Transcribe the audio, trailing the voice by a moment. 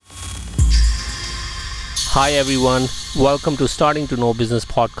Hi everyone, welcome to Starting to Know Business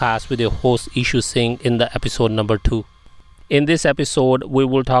podcast with your host Ishu Singh in the episode number 2. In this episode, we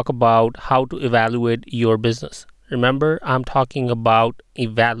will talk about how to evaluate your business. Remember, I'm talking about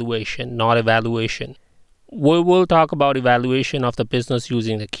evaluation, not evaluation. We will talk about evaluation of the business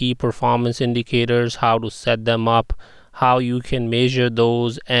using the key performance indicators, how to set them up, how you can measure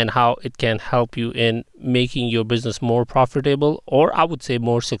those, and how it can help you in making your business more profitable, or I would say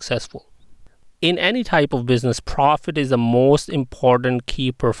more successful. In any type of business, profit is the most important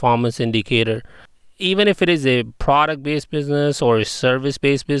key performance indicator. Even if it is a product-based business or a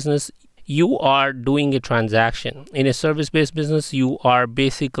service-based business, you are doing a transaction. In a service-based business, you are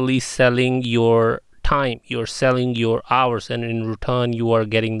basically selling your time, you're selling your hours, and in return, you are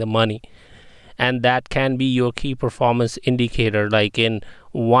getting the money. And that can be your key performance indicator. Like in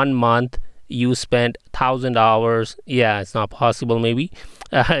 1 month, you spent 1,000 hours. Yeah, it's not possible maybe.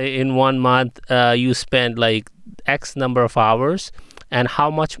 In 1 month, you spent like X number of hours, and how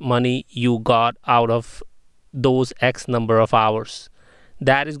much money you got out of those X number of hours.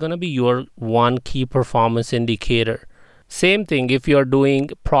 That is going to be your one key performance indicator. Same thing, if you're doing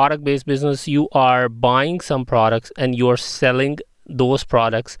product-based business, you are buying some products and you're selling those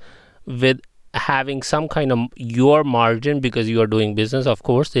products with having some kind of your margin, because you are doing business. Of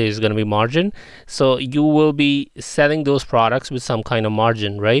course, there is going to be margin, so you will be selling those products with some kind of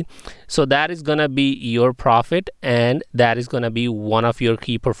margin, right? So that is going to be your profit, and that is going to be one of your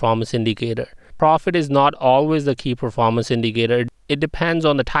key performance indicator. Profit is not always the key performance indicator. It depends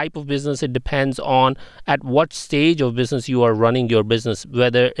on the type of business. It depends on at what stage of business you are running your business,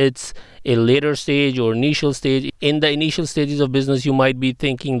 whether it's a later stage or initial stage. In the initial stages of business, you might be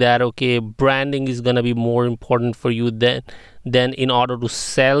thinking that, okay, branding is going to be more important for you than in order to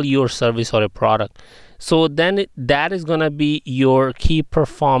sell your service or a product. So then that is going to be your key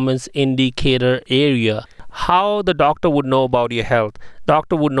performance indicator area. How the doctor would know about your health?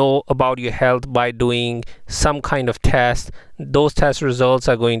 Doctor would know about your health by doing some kind of test. Those test results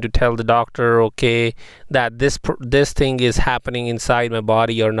are going to tell the doctor, okay, that this thing is happening inside my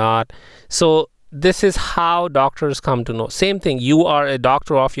body or not. So this is how doctors come to know. Same thing, you are a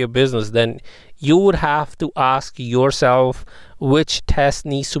doctor of your business, then you would have to ask yourself which test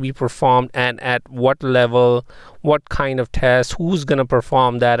needs to be performed and at what level, what kind of test, who's going to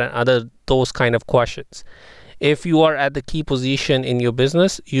perform that, and other those kind of questions. If you are at the key position in your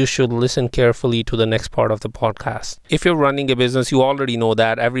business, you should listen carefully to the next part of the podcast. If you're running a business, you already know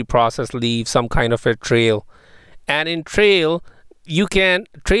that every process leaves some kind of a trail. And in trail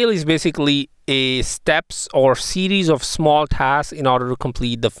is basically a steps or series of small tasks in order to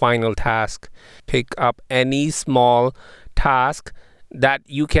complete the final task. Pick up any small task that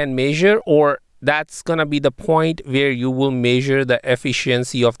you can measure, or that's going to be the point where you will measure the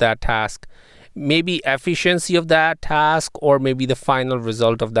efficiency of that task. Maybe efficiency of that task, or maybe the final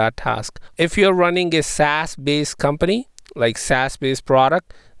result of that task. If you're running a SaaS-based company, like SaaS-based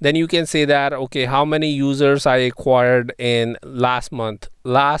product, then you can say that, okay, how many users I acquired in last month,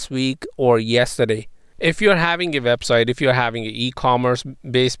 last week, or yesterday. If you're having a website, if you're having an e-commerce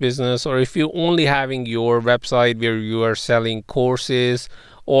based business, or if you're only having your website where you are selling courses,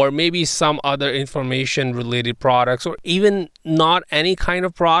 or maybe some other information related products, or even not any kind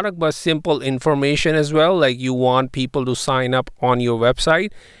of product, but simple information as well, like you want people to sign up on your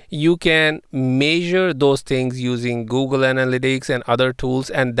website, you can measure those things using Google Analytics and other tools,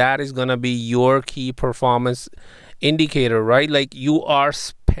 and that is going to be your key performance indicator, right? Like you are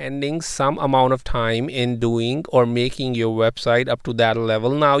spending some amount of time in doing or making your website up to that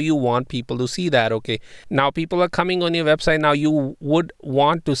level. Now you want people to see that, okay, now people are coming on your website. Now you would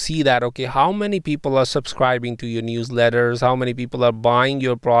want to see that, okay, how many people are subscribing to your newsletters, how many people are buying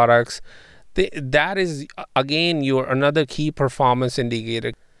your products. That is again your another key performance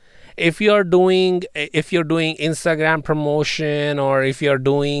indicator. If you're doing Instagram promotion, or if you're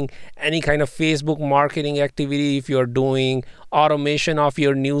doing any kind of Facebook marketing activity, if you're doing automation of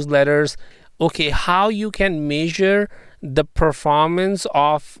your newsletters, okay, how you can measure the performance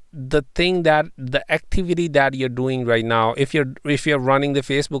of the activity that you're doing right now. If you're running the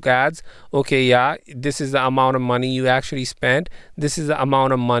Facebook ads, okay, yeah, this is the amount of money you actually spent, this is the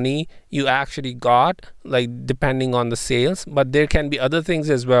amount of money you actually got, like depending on the sales. But there can be other things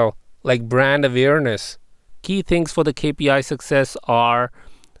as well, like brand awareness. Key things for the KPI success are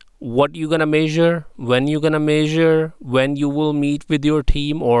what you're going to measure, when you're going to measure, when you will meet with your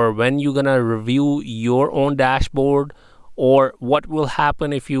team, or when you're going to review your own dashboard, or what will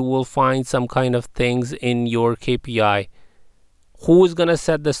happen if you will find some kind of things in your KPI. Who is going to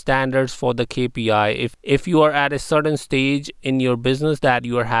set the standards for the KPI? If you are at a certain stage in your business that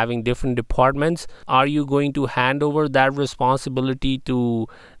you are having different departments, are you going to hand over that responsibility to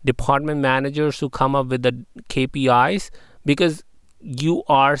department managers to come up with the KPIs? Because you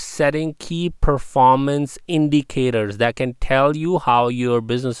are setting key performance indicators that can tell you how your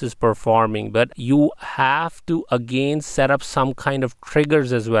business is performing, but you have to again set up some kind of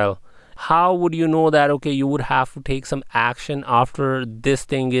triggers as well. How would you know that, okay, you would have to take some action after this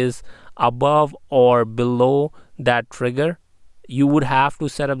thing is above or below that trigger? You would have to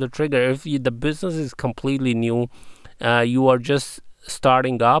set up the trigger. If the business is completely new, you are just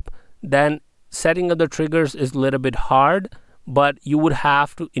starting up, then setting up the triggers is a little bit hard, but you would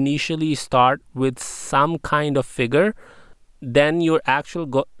have to initially start with some kind of figure. Then your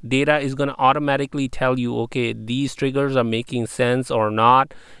actual data is going to automatically tell you, okay, these triggers are making sense or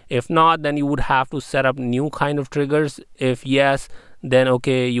not. If not, then you would have to set up new kind of triggers. If yes, then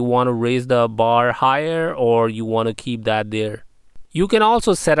okay, you want to raise the bar higher or you want to keep that there. You can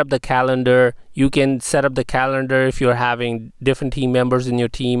also set up the calendar. You can set up the calendar if you're having different team members in your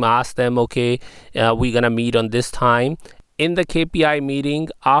team. Ask them, okay, we're going to meet on this time. In the KPI meeting,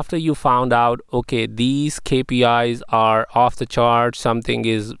 after you found out, okay, these KPIs are off the chart, something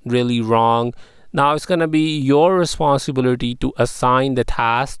is really wrong, now it's going to be your responsibility to assign the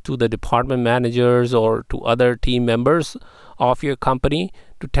task to the department managers or to other team members of your company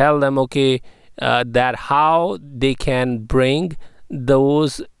to tell them, okay, that how they can bring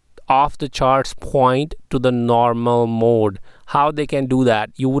those off the charts point to the normal mode. How they can do that?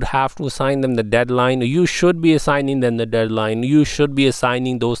 You would have to assign them the deadline. You should be assigning them the deadline. You should be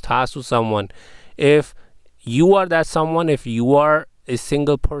assigning those tasks to someone. If you are that someone, if you are a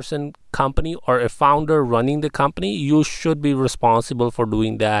single person company or a founder running the company, you should be responsible for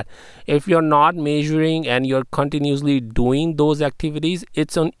doing that. If you're not measuring and you're continuously doing those activities,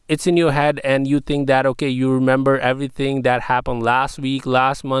 it's in your head and you think that, okay, you remember everything that happened last week,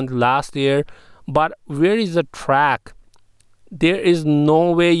 last month, last year, but where is the track? There is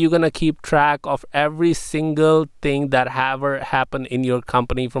no way you're going to keep track of every single thing that ever happened in your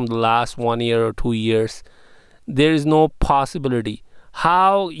company from the last 1 year or 2 years. There is no possibility.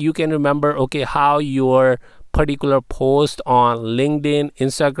 How you can remember, okay, how your particular post on LinkedIn,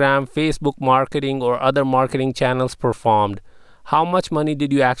 Instagram, Facebook marketing or other marketing channels performed? How much money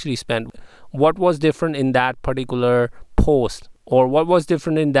did you actually spend? What was different in that particular post? Or what was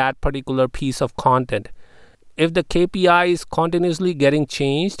different in that particular piece of content? If the KPI is continuously getting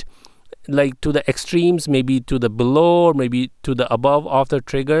changed, like to the extremes, maybe to the below or maybe to the above of the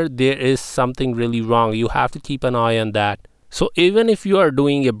trigger, there is something really wrong. You have to keep an eye on that. So even if you are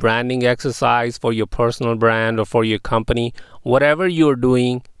doing a branding exercise for your personal brand or for your company, whatever you're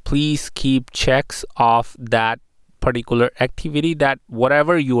doing, please keep checks of that particular activity, that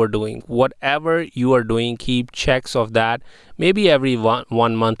whatever you are doing, keep checks of that. Maybe every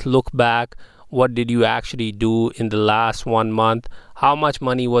one month, look back. What did you actually do in the last 1 month? How much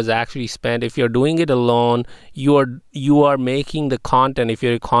money was actually spent? If you're doing it alone, you are making the content. If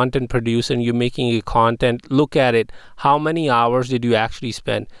you're a content producer and you're making a content, look at it. How many hours did you actually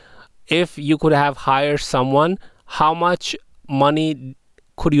spend? If you could have hired someone, how much money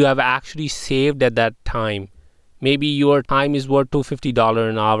could you have actually saved at that time? Maybe your time is worth $250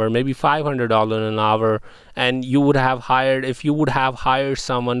 an hour, maybe $500 an hour, and you would have hired, if you would have hired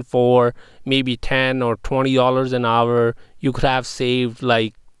someone for maybe $10 or $20 an hour, you could have saved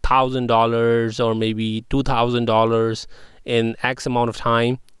like $1,000 or maybe $2,000 in X amount of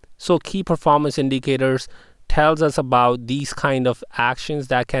time. So key performance indicators tells us about these kind of actions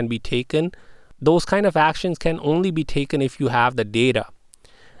that can be taken. Those kind of actions can only be taken if you have the data.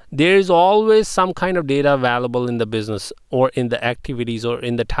 There is always some kind of data available in the business or in the activities or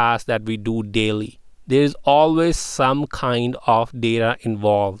in the tasks that we do daily. There is always some kind of data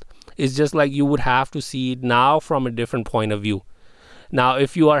involved. It's just like you would have to see it now from a different point of view. Now,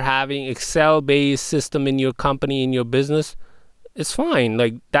 if you are having Excel-based system in your company, in your business, it's fine.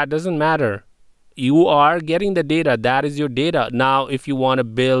 Like, that doesn't matter. You are getting the data. That is your data. Now, if you want to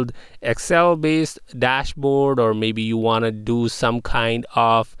build Excel-based dashboard, or maybe you want to do some kind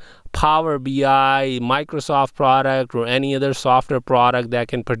of Power BI, Microsoft product, or any other software product that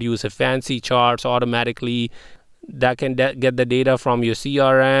can produce a fancy charts automatically, that can get the data from your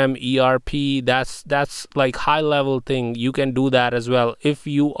CRM, ERP, that's like high-level thing. You can do that as well. If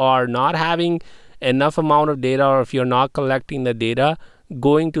you are not having enough amount of data, or if you're not collecting the data,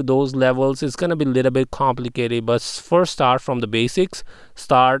 going to those levels is going to be a little bit complicated. But first, start from the basics.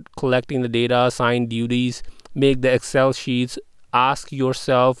 Start collecting the data, assign duties, make the Excel sheets. Ask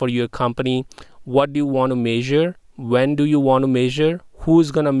yourself or your company, what do you want to measure? when do you want to measure,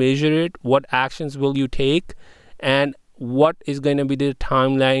 who's going to measure it, what actions will you take, and what is going to be the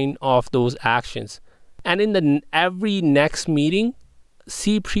timeline of those actions. And in the every next meeting,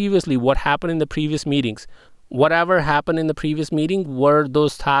 see previously what happened in the previous meetings. Whatever happened in the previous meeting, were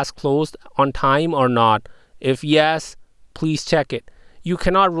those tasks closed on time or not? If yes, please check it. You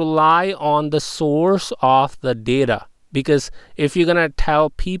cannot rely on the source of the data, because if you're going to tell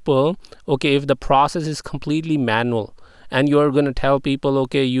people, okay, if the process is completely manual and you're going to tell people,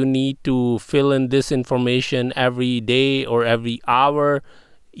 okay, you need to fill in this information every day or every hour,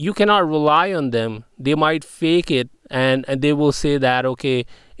 you cannot rely on them. They might fake it, and they will say that, okay,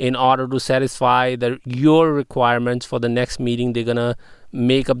 in order to satisfy your requirements for the next meeting, they're going to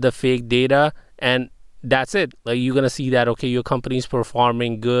make up the fake data, and that's it. Like, you're going to see that, okay, your company is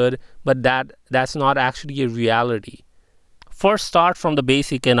performing good, but that's not actually a reality. First, start from the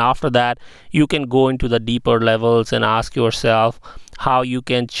basic, and after that, you can go into the deeper levels and ask yourself how you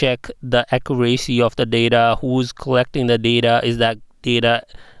can check the accuracy of the data, who's collecting the data, is that data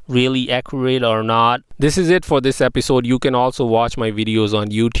really accurate or not. This is it for this episode. You can also watch my videos on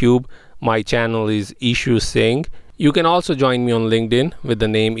YouTube. My channel is Ishu Singh. You can also join me on LinkedIn with the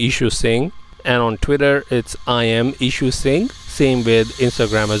name Ishu Singh, and on Twitter it's I am Ishu Singh. Same with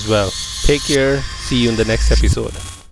Instagram as well. Take care. See you in the next episode.